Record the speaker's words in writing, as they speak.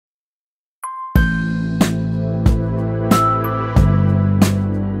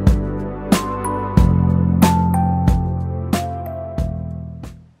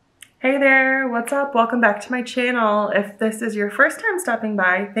Hey there, what's up? Welcome back to my channel. If this is your first time stopping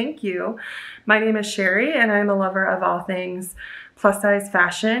by, thank you. My name is Sherry and I'm a lover of all things plus size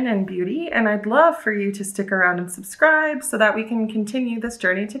fashion and beauty, and I'd love for you to stick around and subscribe so that we can continue this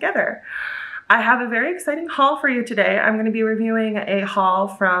journey together. I have a very exciting haul for you today. I'm going to be reviewing a haul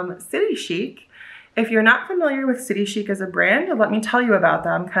from Chic. If you're not familiar with Chic as a brand, let me tell you about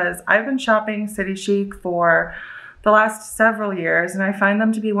them because I've been shopping Chic for the last several years, and I find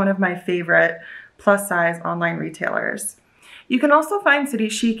them to be one of my favorite plus size online retailers. You can also find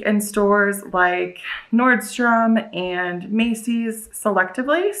Chic in stores like Nordstrom and Macy's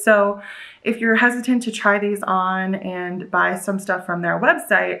selectively. So if you're hesitant to try these on and buy some stuff from their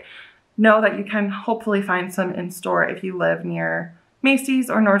website, know that you can hopefully find some in store if you live near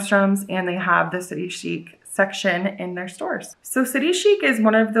Macy's or Nordstrom's and they have the Chic section in their stores. So Chic is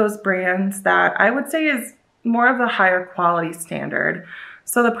one of those brands that I would say is more of a higher quality standard.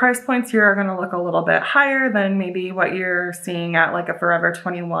 So the price points here are going to look a little bit higher than maybe what you're seeing at like a Forever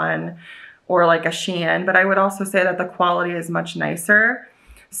 21 or like a Shein, but I would also say that the quality is much nicer.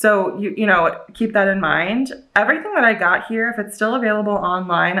 So you know, keep that in mind. Everything that I got here, if it's still available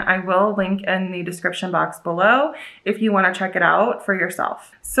online, I will link in the description box below if you want to check it out for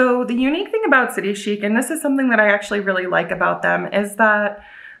yourself. So the unique thing about Chic, and this is something that I actually really like about them, is that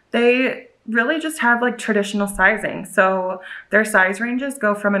they really just have like traditional sizing. So their size ranges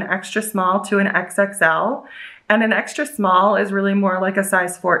go from an extra small to an XXL, and an extra small is really more like a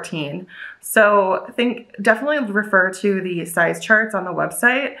size 14. So definitely refer to the size charts on the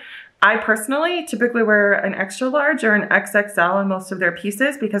website. I personally typically wear an extra large or an XXL in most of their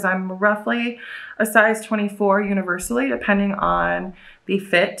pieces because I'm roughly a size 24 universally, depending on the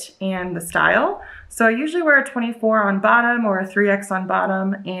fit and the style. So I usually wear a 24 on bottom or a 3X on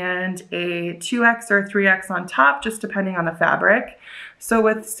bottom and a 2X or 3X on top, just depending on the fabric. So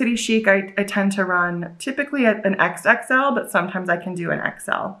with Chic, I tend to run typically at an XXL, but sometimes I can do an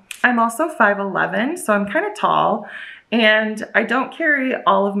XL. I'm also 5'11", so I'm kind of tall, and I don't carry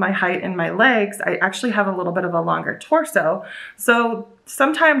all of my height in my legs. I actually have a little bit of a longer torso. So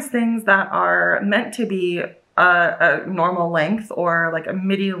sometimes things that are meant to be a normal length or like a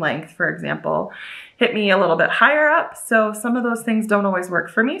midi length, for example, hit me a little bit higher up. So some of those things don't always work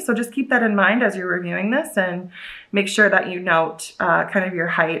for me. So just keep that in mind as you're reviewing this and make sure that you note kind of your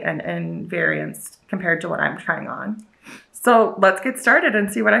height and variance compared to what I'm trying on. So let's get started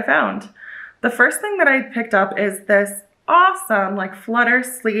and see what I found. The first thing that I picked up is this awesome like flutter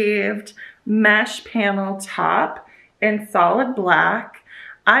sleeved mesh panel top in solid black.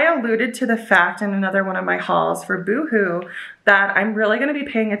 I alluded to the fact in another one of my hauls for Boohoo that I'm really going to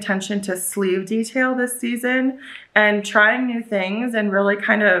be paying attention to sleeve detail this season and trying new things and really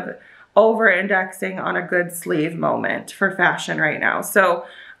kind of over-indexing on a good sleeve moment for fashion right now. So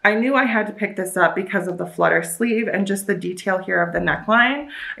I knew I had to pick this up because of the flutter sleeve and just the detail here of the neckline.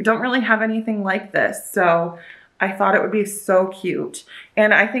 I don't really have anything like this, so I thought it would be so cute.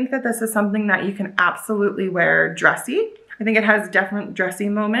 And I think that this is something that you can absolutely wear dressy. I think it has a definite dressy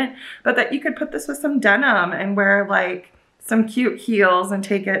moment, but that you could put this with some denim and wear like some cute heels and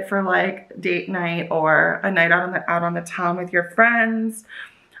take it for like date night or a night out on the town with your friends.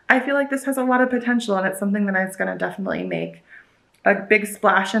 I feel like this has a lot of potential, and it's something that is going to definitely make a big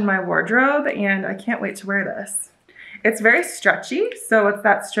splash in my wardrobe, and I can't wait to wear this. It's very stretchy, so it's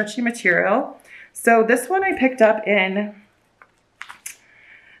that stretchy material. So this one I picked up in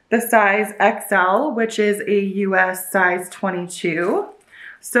the size XL, which is a US size 22.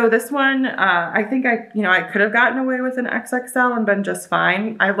 So this one, I think I could have gotten away with an XXL and been just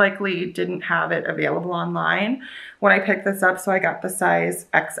fine. I likely didn't have it available online when I picked this up, so I got the size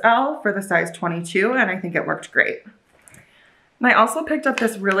XL for the size 22, and I think it worked great. And I also picked up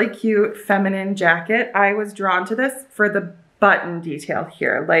this really cute feminine jacket. I was drawn to this for the button detail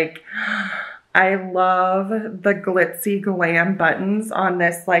here. Like, I love the glitzy glam buttons on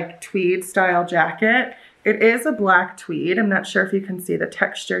this like tweed style jacket. It is a black tweed. I'm not sure if you can see the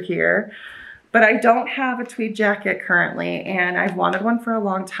texture here, but I don't have a tweed jacket currently, and I've wanted one for a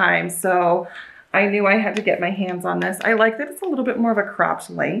long time, so I knew I had to get my hands on this. I like that it's a little bit more of a cropped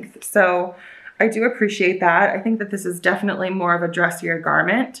length, so I do appreciate that. I think that this is definitely more of a dressier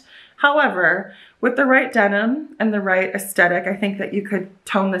garment. However, with the right denim and the right aesthetic, I think that you could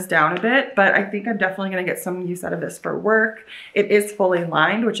tone this down a bit, but I think I'm definitely gonna get some use out of this for work. It is fully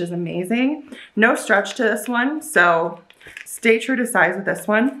lined, which is amazing. No stretch to this one, so stay true to size with this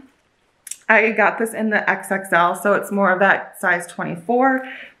one. I got this in the XXL, so it's more of that size 24.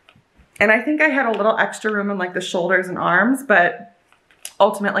 And I think I had a little extra room in like the shoulders and arms, but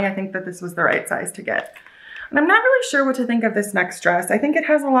ultimately I think that this was the right size to get. And I'm not really sure what to think of this next dress. I think it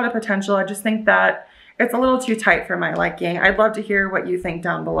has a lot of potential. I just think that it's a little too tight for my liking. I'd love to hear what you think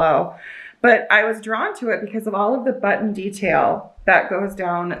down below. But I was drawn to it because of all of the button detail that goes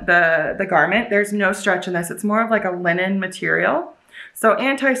down the garment. There's no stretch in this. It's more of like a linen material. So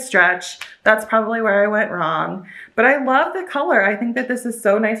anti-stretch, that's probably where I went wrong. But I love the color. I think that this is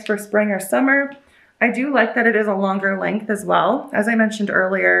so nice for spring or summer. I do like that it is a longer length as well. As I mentioned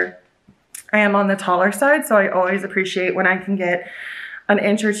earlier, I am on the taller side, so I always appreciate when I can get an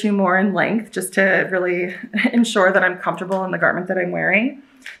inch or two more in length just to really ensure that I'm comfortable in the garment that I'm wearing.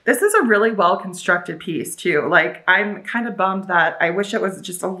 This is a really well constructed piece too. Like, I'm kind of bummed that I wish it was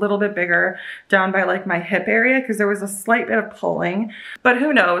just a little bit bigger down by like my hip area, because there was a slight bit of pulling, but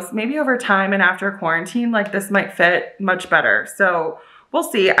who knows, maybe over time and after quarantine, like this might fit much better. So we'll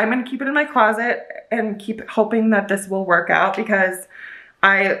see. I'm going to keep it in my closet and keep hoping that this will work out, because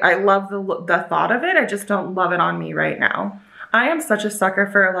I love the thought of it. I just don't love it on me right now. I am such a sucker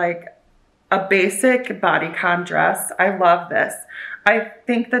for like a basic bodycon dress. I love this. I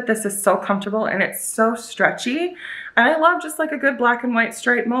think that this is so comfortable and it's so stretchy. And I love just like a good black and white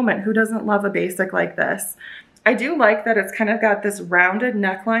straight moment. Who doesn't love a basic like this? I do like that it's kind of got this rounded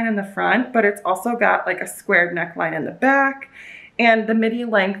neckline in the front, but it's also got like a squared neckline in the back. And the midi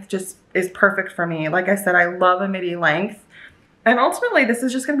length just is perfect for me. Like I said, I love a midi length. And ultimately, this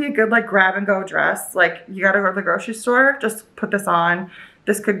is just gonna be a good like grab and go dress. Like, you gotta go to the grocery store, just put this on.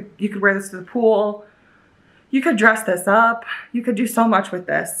 You could wear this to the pool. You could dress this up. You could do so much with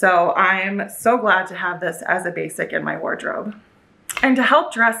this. So I'm so glad to have this as a basic in my wardrobe. And to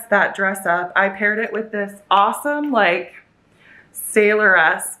help dress that dress up, I paired it with this awesome like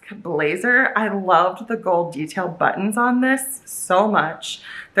sailor-esque blazer. I loved the gold detail buttons on this so much.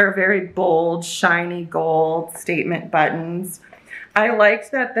 They're very bold, shiny gold statement buttons. I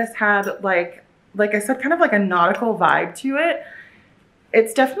liked that this had like I said, kind of like a nautical vibe to it.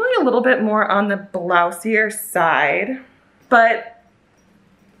 It's definitely a little bit more on the blousier side, but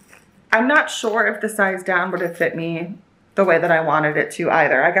I'm not sure if the size down would have fit me the way that I wanted it to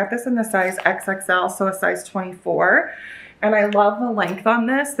either. I got this in the size XXL, so a size 24. And I love the length on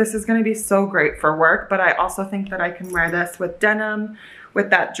this. This is gonna be so great for work, but I also think that I can wear this with denim, with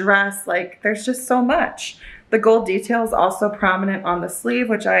that dress. Like, there's just so much. The gold detail is also prominent on the sleeve,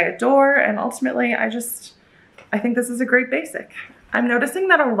 which I adore. And ultimately, I think this is a great basic. I'm noticing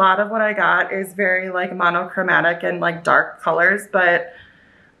that a lot of what I got is very like monochromatic and like dark colors, but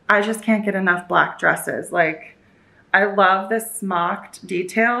I just can't get enough black dresses. Like, I love the smocked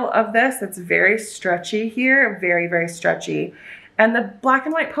detail of this. It's very stretchy here, very, very stretchy. And the black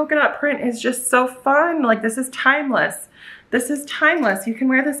and white polka dot print is just so fun. Like, this is timeless. This is timeless. You can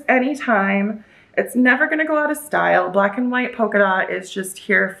wear this anytime. It's never gonna go out of style. Black and white polka dot is just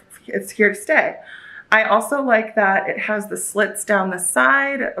here, it's here to stay. I also like that it has the slits down the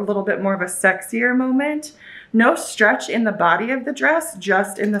side, a little bit more of a sexier moment. No stretch in the body of the dress,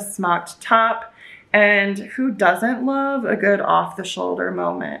 just in the smocked top. And who doesn't love a good off the shoulder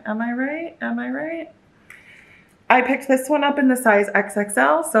moment? Am I right? Am I right? I picked this one up in the size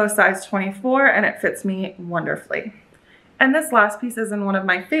XXL, so a size 24, and it fits me wonderfully. And this last piece is in one of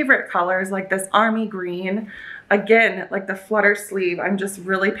my favorite colors, like this army green. Again, like the flutter sleeve. I'm just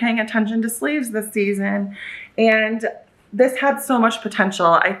really paying attention to sleeves this season. And this had so much potential.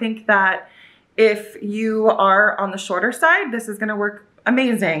 I think that if you are on the shorter side, this is gonna work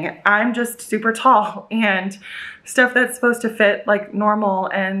amazing. I'm just super tall, and stuff that's supposed to fit like normal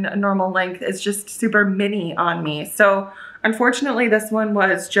and a normal length is just super mini on me. So unfortunately, this one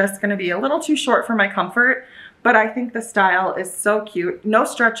was just gonna be a little too short for my comfort, but I think the style is so cute. No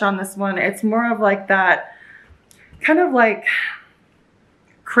stretch on this one. It's more of like that kind of like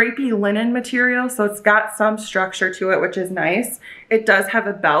crepey linen material, so it's got some structure to it, which is nice. It does have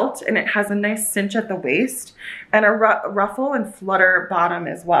a belt, and it has a nice cinch at the waist and a ruffle and flutter bottom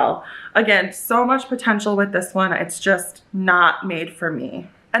as well. Again, so much potential with this one. It's just not made for me.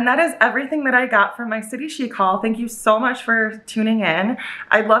 And that is everything that I got from my City Chic haul. Thank you so much for tuning in.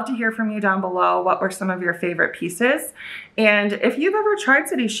 I'd love to hear from you down below. What were some of your favorite pieces? And if you've ever tried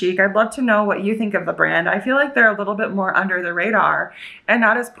City Chic, I'd love to know what you think of the brand. I feel like they're a little bit more under the radar and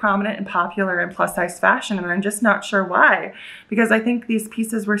not as prominent and popular in plus size fashion. And I'm just not sure why, because I think these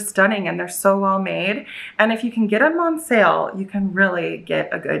pieces were stunning and they're so well made. And if you can get them on sale, you can really get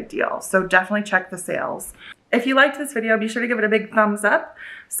a good deal. So definitely check the sales. If you liked this video, be sure to give it a big thumbs up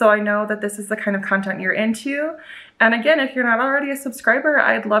so I know that this is the kind of content you're into. And again, if you're not already a subscriber,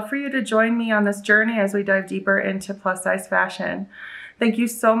 I'd love for you to join me on this journey as we dive deeper into plus size fashion. Thank you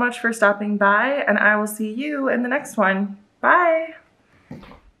so much for stopping by, and I will see you in the next one. Bye.